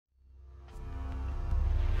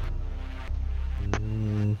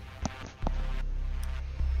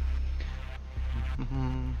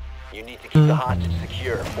You need to keep the hostage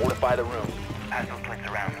secure. Fortify the room. Pass those plates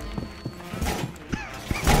around.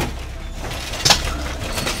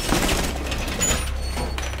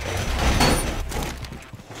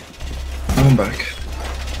 I'm back.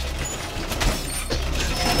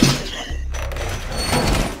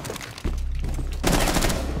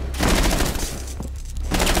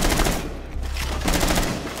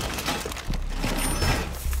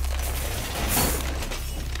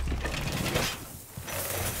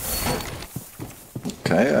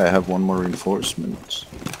 Okay, I have one more reinforcement.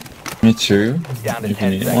 Me too. Down to You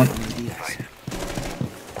 10 need seconds. one.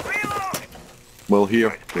 Well,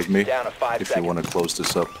 here with me. Down to 5 If you seconds. want to close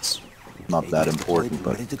this up, it's not that important,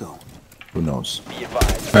 but who knows? Be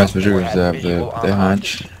advised. That's for sure Four if has they have visual the on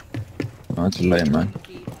hatch. Oh, it's late, man.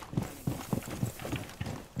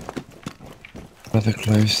 Better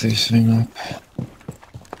close this thing up.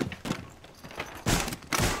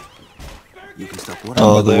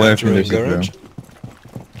 Oh, the way from this garage.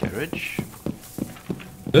 Carriage?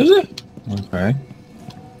 Is it? Okay.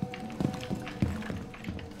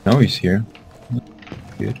 Now he's here.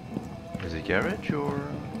 Good. Is it garage or?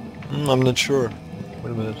 I'm not sure.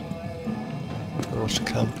 Wait a minute. I watch the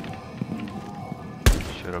cam.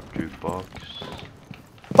 Shut up, jukebox.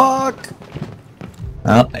 Fuck!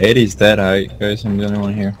 Well, Eddie's dead. I guess I'm the only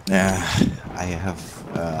one here. Yeah, I have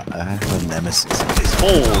a nemesis.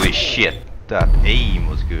 Holy shit! That aim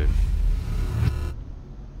was good.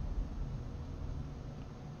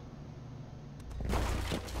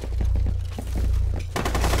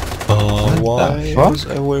 Why fuck? is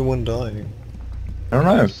everyone dying? I don't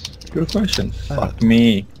know. Good question. Fuck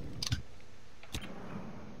me.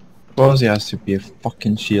 Suppose he has to be a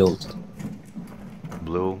fucking shield.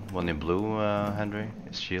 Blue, one in blue, Henry,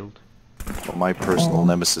 is shield. Well, my personal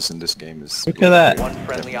nemesis in this game is. Look at that. One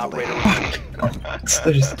friendly operator.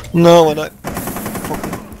 No, and I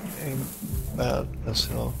fucking aim bad as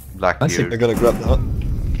hell. I Blackbeard. gotta grab that.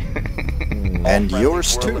 And Friendlies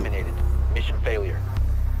yours were too. eliminated. Mission failure.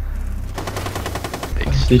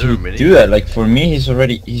 Did he do that? Like for me,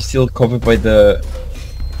 he's still covered by the.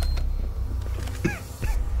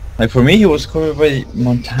 Like for me, he was covered by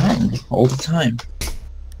Montana all the time.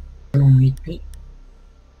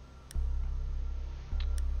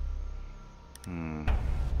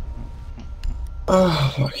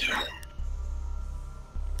 Oh fuck.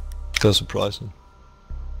 That's surprising.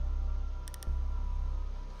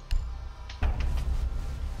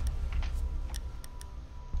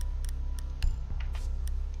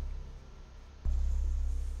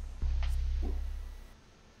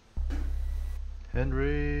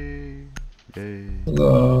 Henry. Yay.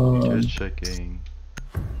 Hello. Just checking.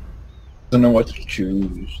 Don't know what to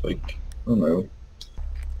choose. Like I don't know.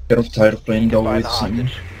 Get off tired of playing Find always. the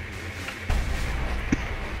hostage.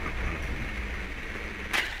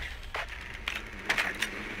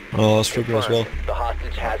 Oh, that's Frigga as well. The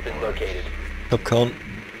hostage has been located. Top count.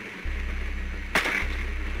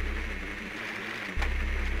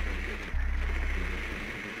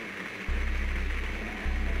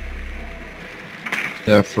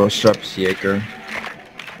 Yeah, frost traps, Jaeger.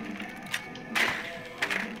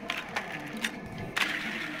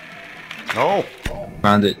 No!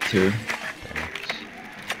 Found it too.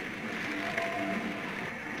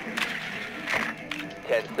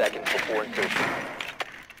 10 seconds before insertion.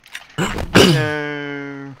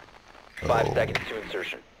 No! 5 seconds to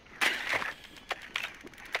insertion.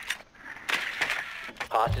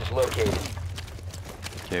 Hostage located.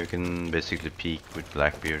 Okay, we can basically peek with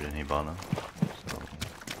Blackbeard and Hibana. So.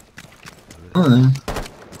 Oh,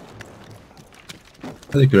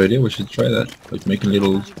 that's a good idea. We should try that. Like making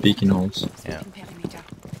little beacon holes. Yeah.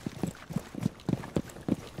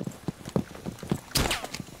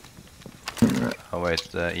 Oh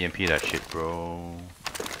wait, EMP that shit, bro.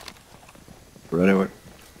 Right away.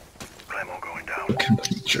 Okay,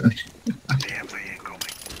 sure.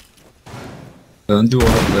 Don't do all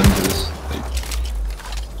of them to this.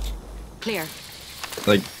 Clear.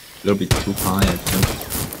 Like it'll be too high, I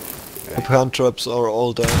think. The hand traps are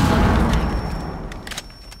all down.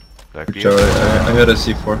 Blackbeard. Sure, I got a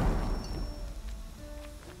C4.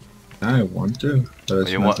 I want to. But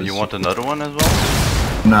it's You not want this- want another one as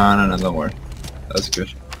well? No, don't worry. That's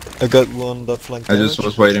good. I got one that flanked I just damage.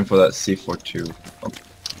 was waiting for that C4 too. Oh,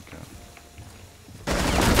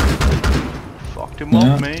 Fucked him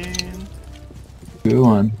Yeah. up, man. good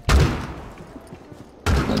one.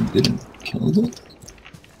 I didn't kill it.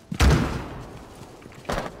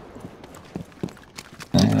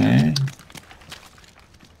 Eh.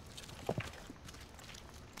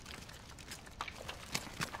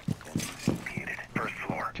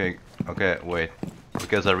 Okay, okay, wait.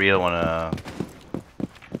 Because I really wanna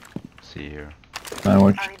see here.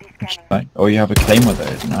 Man, oh, you have a claimer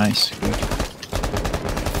there. Nice. Good.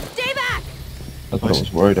 Stay back! That's what I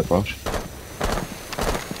was worried about.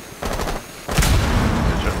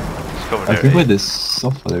 Let's cover I there. think where this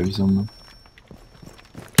sofa there is somewhere.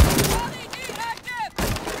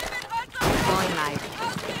 Going live.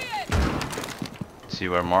 See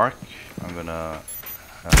where Mark? I'm gonna...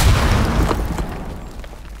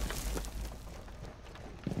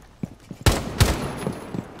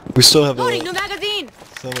 We still have Loading a new magazine!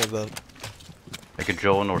 thing of that. Like a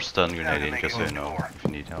drone or stun grenade in, just so you know, if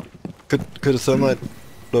you need help. Could a thermite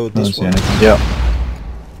blow I don't this see one? anything. Yeah.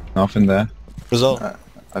 Nothing there. reZaL.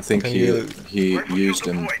 I think Can he you- used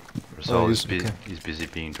him. So he's- okay. he's busy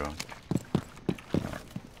being drunk.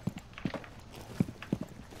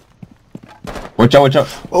 Watch out, watch out!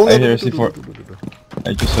 Oh, I hear a C4.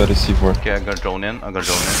 I just heard a C4. Okay, I'm gonna drone in. I'm gonna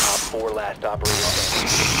drone in. Op 4 last operator.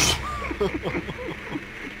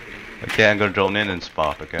 Okay, I'm gonna drone in and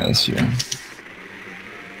spot. Okay. That's you.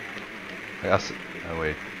 Yes. Oh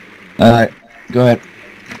wait. Alright, go ahead.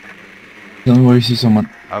 Tell me where you see someone.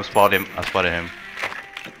 I spotted him. I spotted him.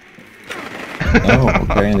 Oh,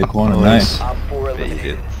 okay, in the corner. Nice. Nice. Op 4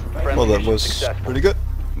 eliminated. Friendly Well, that mission was successful. pretty good.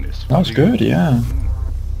 Yes. That was good, yeah.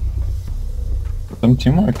 Some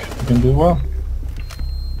teamwork. You can do well.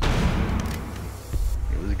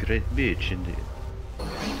 It was a great beach indeed.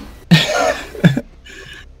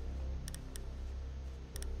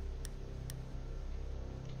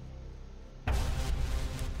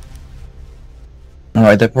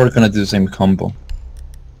 Alright, they're probably gonna do the same combo.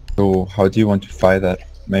 So, how do you want to fight that?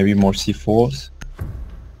 Maybe more C4s?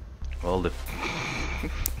 Well, the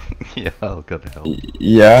yeah, I'll go to hell.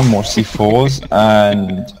 Yeah, more C4s,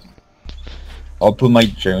 and I'll put my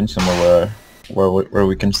drone somewhere where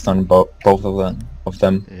we can stun both of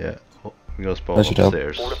them. Yeah. Oh, we go spawn That should help.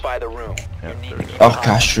 upstairs. Fortify the room. Yeah, You need there to we keep go. Oh,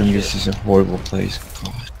 cash room, this is a horrible place.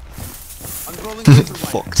 God.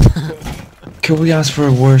 Fucked. Can we ask for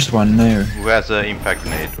a worse one? No. Who has an impact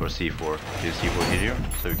grenade or C4? Is C4 hit you?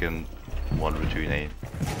 So we can one or two grenade.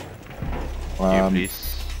 You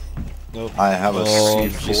please. No. I have a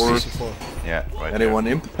please, C4. C4. Yeah, right Anyone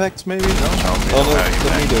impact maybe? No? Oh no, have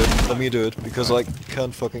let me impact. do it. Let me do it because I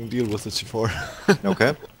can't fucking deal with the C4.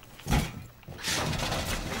 Okay.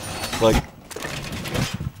 Like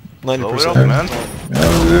 90%. Blow it up, man.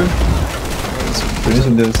 Finish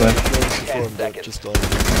on the other side. Just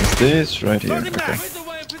It's this right here. Okay.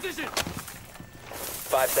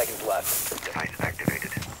 5 seconds left. Device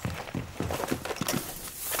activated.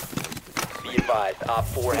 Be advised, Op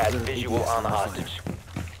 4 has visual on the hostage.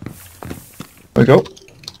 There we go.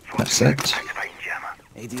 That's it.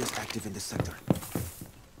 AD is active in this sector.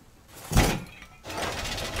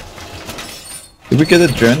 Did we get a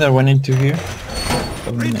drone that went into here?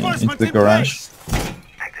 Into the garage?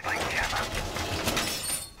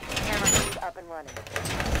 Up and running.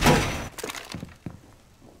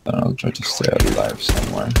 I'll try to stay alive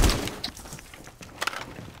somewhere.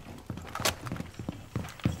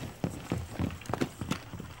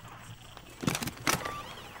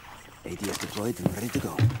 AD is deployed and ready to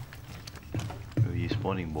go. We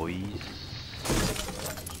spawning, boys.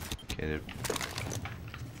 Okay,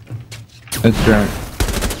 A drone.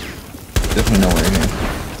 Definitely nowhere here.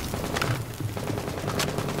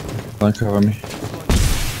 Don't cover me.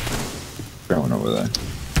 Drone over there.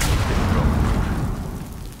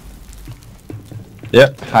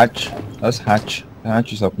 Yep, hatch. That's hatch. The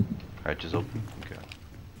hatch is open. hatch is open. Okay.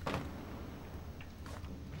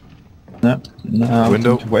 No, no.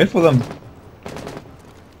 Window. Wait for them.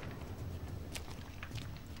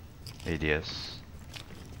 ADS.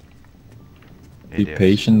 Be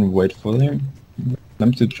patient. Wait for them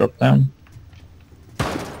to drop down.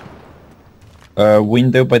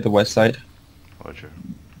 Window by the west side. Roger.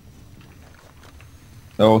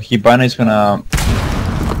 So Hibana is gonna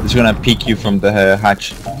peek you from the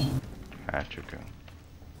hatch. Hatch, okay.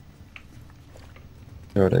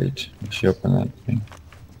 Third age. She open that thing.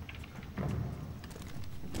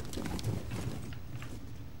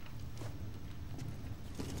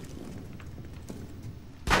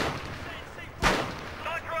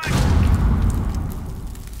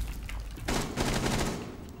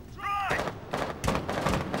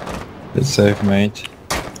 It's safe, mate.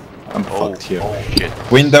 I'm fucked here. Oh shit.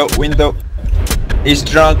 Window, window. He's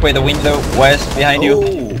drunk by the window. West, behind you.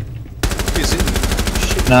 Is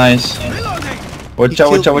it? Nice. Watch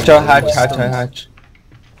out, watch out, watch out. Hatch, hatch, hatch, hatch.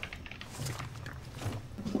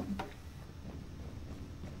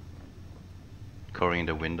 Covering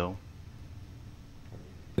the window.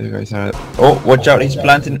 The guys are. Oh, watch out. He's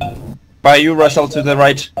planting by you, Russell, to the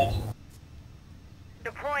right.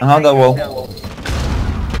 Behind that wall.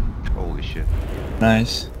 Holy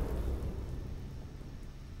Nice.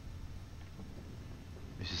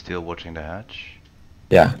 Is he still watching the hatch?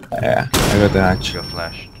 Yeah, I got the hatch. Got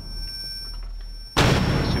flashed.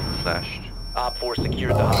 Super flashed. Op 4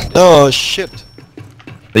 secured the hostage. Oh shit!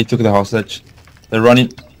 They took the hostage. They're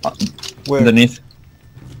running Where? underneath.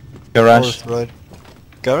 Garage. Right.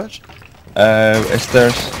 Garage?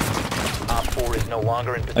 Stairs. Op 4 is no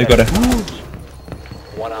longer in I possession. got it.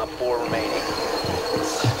 One Op 4 remaining.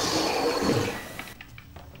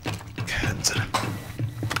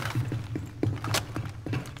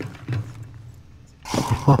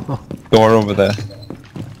 Door over there.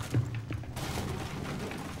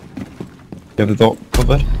 You have the door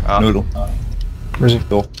covered? Noodle. Where's it?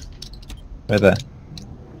 Door. Right there.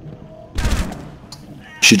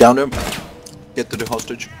 She downed him. Get to the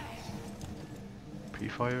hostage.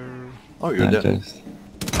 Pre-fire. Oh, you're dead. Just-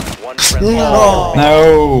 One friendly.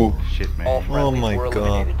 No! Shit, All man. friendlies my were God.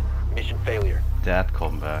 eliminated. Mission failure. That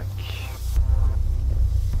comeback.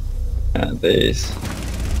 And this.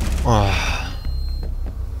 Ah.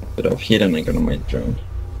 Bit of hidden I got on my drone.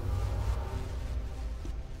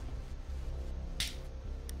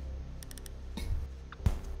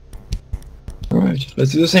 Alright,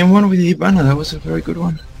 let's do the same one with the Hibana. That was a very good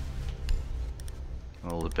one.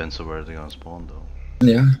 All depends on where they're gonna spawn though.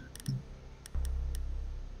 Yeah.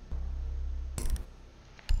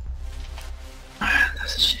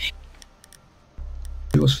 That's a shame.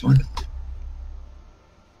 It was fun.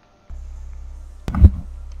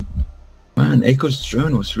 Man, Echo's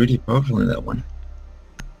drone was really powerful in that one.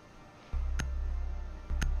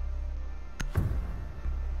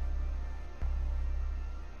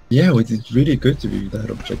 Yeah, it is really good to be that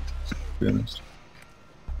objective, to be honest.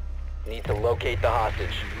 Need to locate the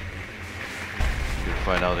hostage. You'll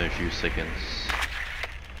find out in a few seconds.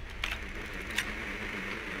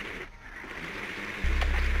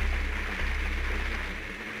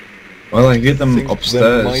 Well, I get them Think there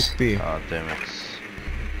upstairs. might be. Ah, damn it.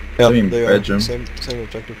 Yeah, Same they bedroom. are. Same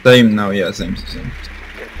objective. Same now, yeah, same.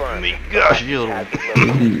 Confirmed. Me gosh, you Has been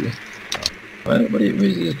located. What do you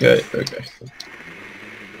mean this guy? Okay.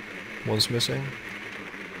 One's missing.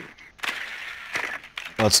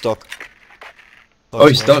 Oh, it's stuck. Oh,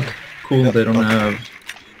 he's Stuck's stuck. Cool, Yep, they don't stuck. have...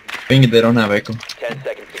 I think they don't have Echo. 10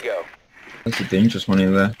 seconds to go. That's a dangerous one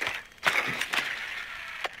in there.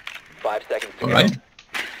 5 seconds to go. Alright.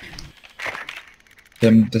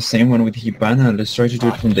 Then the same one with Hibana, let's try to do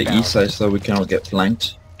it from the east side so we cannot get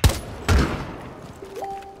flanked.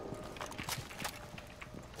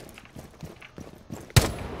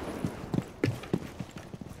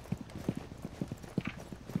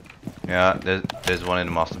 Yeah, there's one in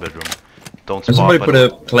the master bedroom. Don't Can spot, somebody but put a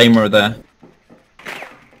claymore there?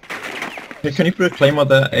 Hey, can you put a claymore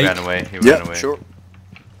there? he ran away, he ran Yeah, away. sure.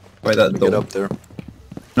 By that Get door. up there.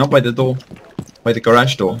 Not by the door. By the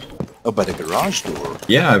garage door. Oh, by the garage door.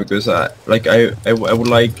 Yeah, because I would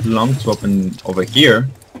like Long to open over here,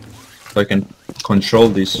 so I can control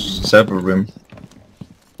this server room,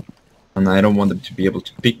 and I don't want them to be able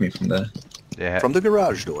to pick me from there. Yeah, From the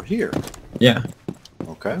garage door, here. Yeah,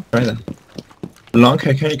 Okay. right there. Long,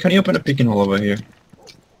 can you open a picking hole over here?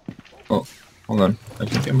 Oh, hold on. I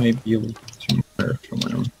think I might be able to murder from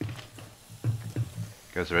my own.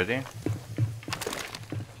 guys ready?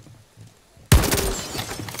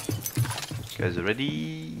 Guys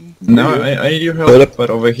ready? No, I need your help, but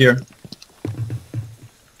over here.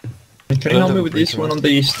 Can you help me with this one on the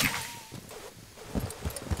east?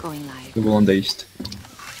 Going live. The one on the east.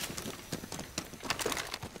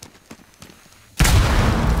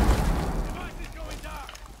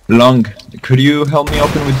 Long, could you help me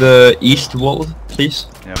open with the east wall, please?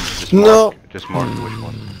 Yeah, just No. Just mark which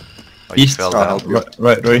one. Oh, you East. fell I'll down. help you.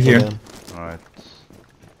 Right here. Alright.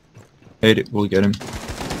 Hate it, we'll get him.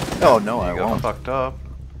 Oh, no, I You got won't. fucked up.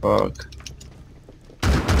 Fuck. I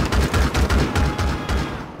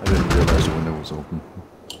didn't realize the window was open.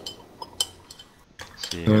 Let's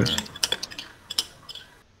see Good. here.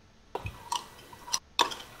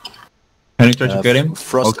 Can you try to get him? I'll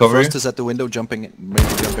Frost, cover Frost you. is at the window,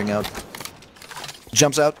 maybe jumping out.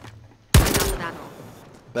 Jumps out.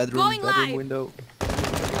 Bedroom, Going bedroom live. window.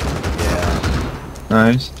 Yeah.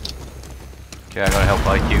 Nice. Okay, I'm gonna help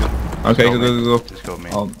IQ. Okay, Just go. Just go me.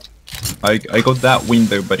 I got that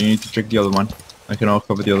window, but you need to check the other one. I can all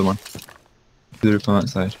cover the other one. Do it from that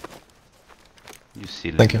side. You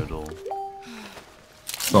silly Thank you. noodle.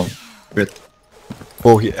 Boom. Good.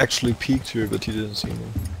 Oh, he actually peeked here, but he didn't see me.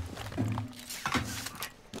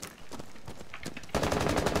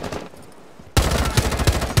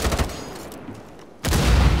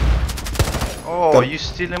 Oh, you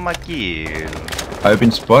stealing my kill. I've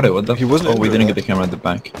been spotted. What the? He wasn't Oh, we in didn't there. get the camera at the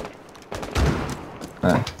back.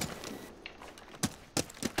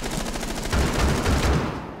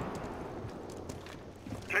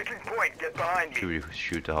 Taking point, get behind Should we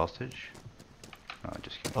shoot the hostage? No,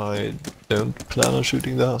 just kidding. I don't plan on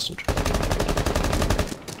shooting the hostage.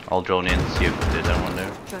 I'll drone in, see if there's anyone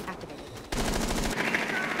there. Drone activated.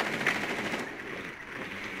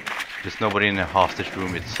 There's nobody in the hostage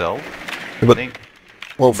room itself. Yeah, I but- think.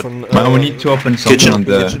 Well, from We need to open something kitchen, on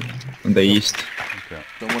the kitchen. on the east. Okay.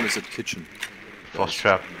 That one is at kitchen. Frost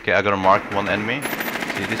trap. Okay, I gotta mark one enemy.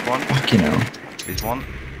 See this one? Fucking hell. This one.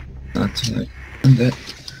 That's like that.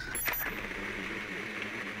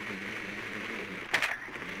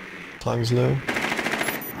 time's low.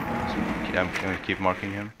 I'm gonna keep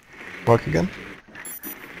marking him. Mark again.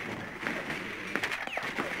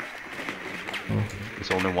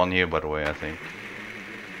 There's only one here, by the way, I think.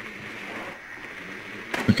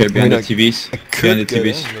 Okay, behind I the TVs. I Behind could the get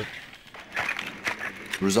TVs. in, but...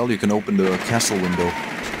 reZaL, you can open the castle window.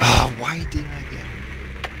 Ah, why didn't I get?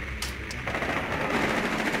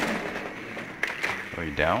 Are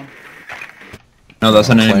you down? No, that's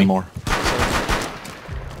an enemy. Claymore.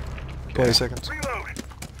 20 seconds.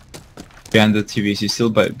 Behind the TVs. He's still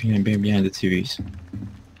behind the TVs.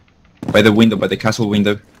 By the window, by the castle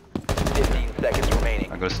window. 15 seconds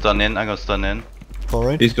remaining. I'm gonna stun in. I'm gonna stun in.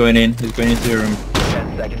 Alright. He's going in. He's going into the room.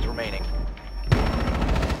 10 seconds remaining.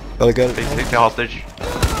 Gotta get Take it. the hostage.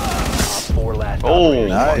 Op 4 last Oh, operator.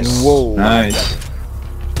 Nice. Whoa. Nice.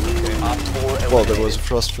 Op 4 Well, there eliminated. was a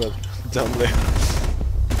frost trap down there.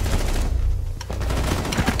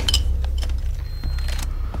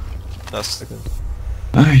 Last second.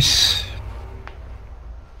 Nice.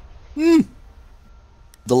 The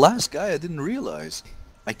last guy I didn't realize.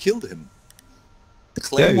 I killed him. The you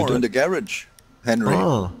Claymore did. in the garage, Henry.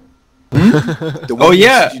 Ah. The Oh, one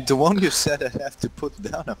yeah. the one you said I have to put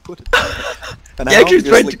down, I put it down. And Yeah, I actually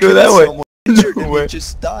tried obviously to go that killed way. someone injured and way. he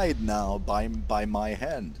just died now by my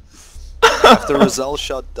hand. After reZaL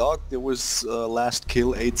shot dog, there was last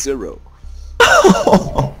kill 8-0.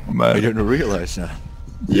 Oh, I man. didn't realize that.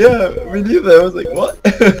 Yeah, we knew that. I was like, what?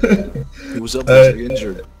 He was obviously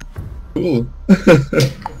injured. Cool. I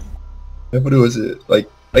thought it was like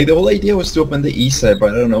the whole idea was to open the east side,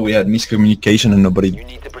 but I don't know. We had miscommunication and nobody You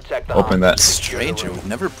need to protect the opened that. hostage. Strange, I would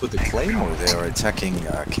never put the Claymore there attacking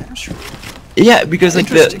cash. Yeah, because like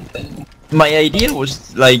Interesting. my idea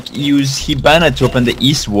was like use Hibana to open the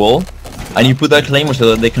east wall, and you put that claymore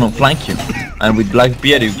so that they cannot flank you. And with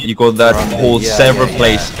Blackbeard, you got that From the- whole yeah, server yeah,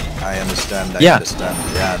 place. yeah. I understand, Yeah.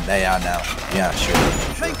 Yeah, they are now. Yeah,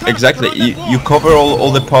 sure. Exactly. You cover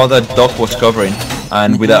all the part that Doc was covering,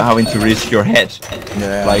 and without having to risk your head,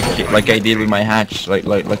 Yeah. like I did with my hatch. Like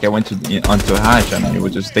I went onto a hatch, and it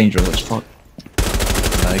was just dangerous as fuck.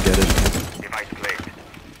 I get it.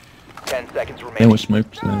 10 seconds Then remaining. was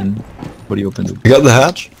smoked, and nobody opened it. You got the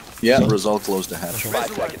hatch? Yeah, reZaL closed the hatch. 5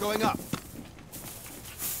 seconds.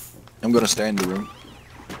 I'm gonna stay in the room.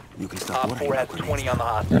 You can stop Op 4 has 20 on the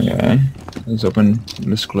hostage. Okay. Let's open.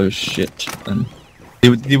 Let's close shit. And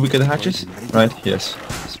did we get the hatches? Right? Yes.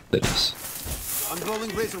 That is.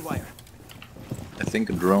 Unrolling razor wire. I think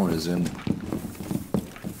a drone is in.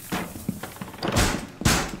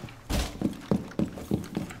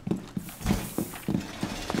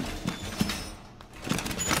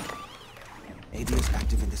 AD is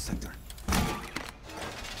active in this sector.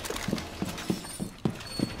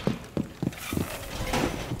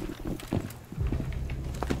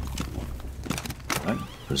 Right?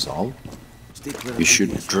 reZaL. Stay clear You of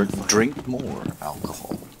should ADS. drink more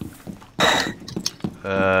alcohol.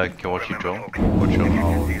 Can watch you drone. Watch you.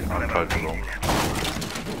 I'll try to drone.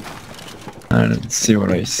 Let's see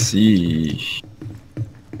what I see.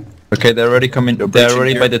 Okay, they're already coming. They're breaching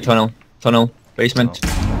already by here. the tunnel, basement.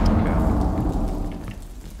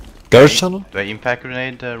 Garage tunnel? Do I impact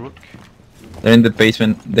grenade Rook? They're in the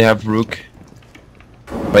basement. They have Rook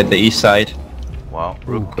by the east side. Wow.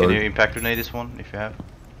 Rook, Oh, can God. you impact grenade this one if you have?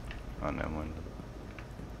 Oh, never mind.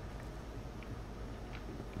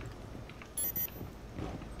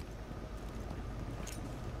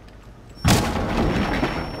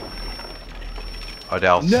 Are they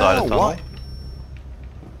outside the tunnel? why?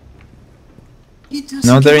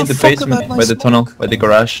 No, they're in the basement by the tunnel, by the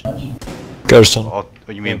garage. Garage tunnel.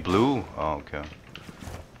 Oh, you mean blue? Oh, okay.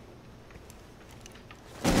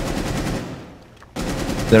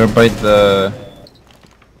 They're by the.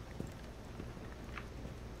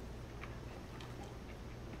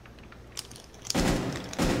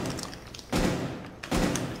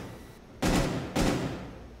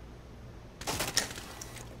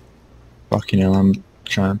 Fucking hell, I'm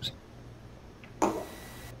trapped.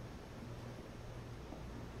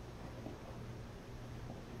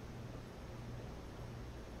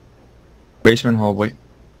 Basement hallway.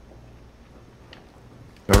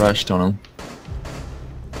 Garage tunnel.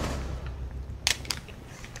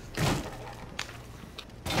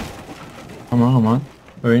 Come on, come on.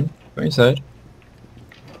 Go in. Go inside.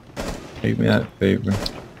 Take me that favor.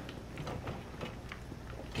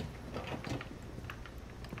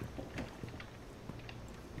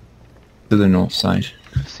 To the north side.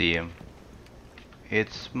 See him.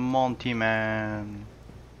 It's Monty Man.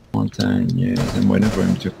 Mountain, yes, I'm waiting for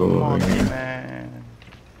him to go over Monty here. Man.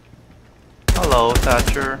 Hello,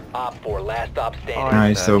 Thatcher. Op 4, last stop standing. Alright.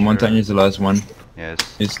 Nice, so Thatcher. Mountain is the last one. Yes.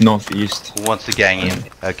 It's northeast. Who wants the gang in?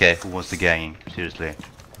 Okay, who wants the gang in? Seriously.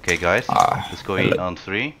 Okay, guys, let's go in on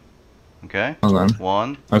 3. Okay. Hold on.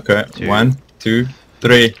 1. Okay, 2. 1, 2,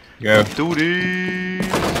 3, go. Do this.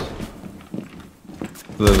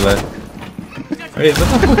 To the left. Wait, what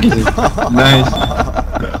the fuck is it? Nice.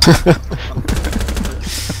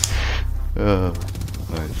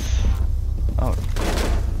 Nice. Oh.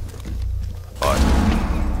 Fine.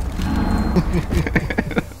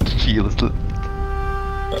 Shield.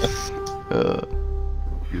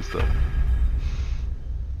 Good stuff.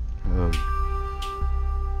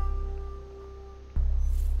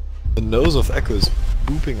 The nose of Echo is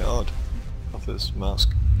booping out of his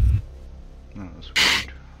mask.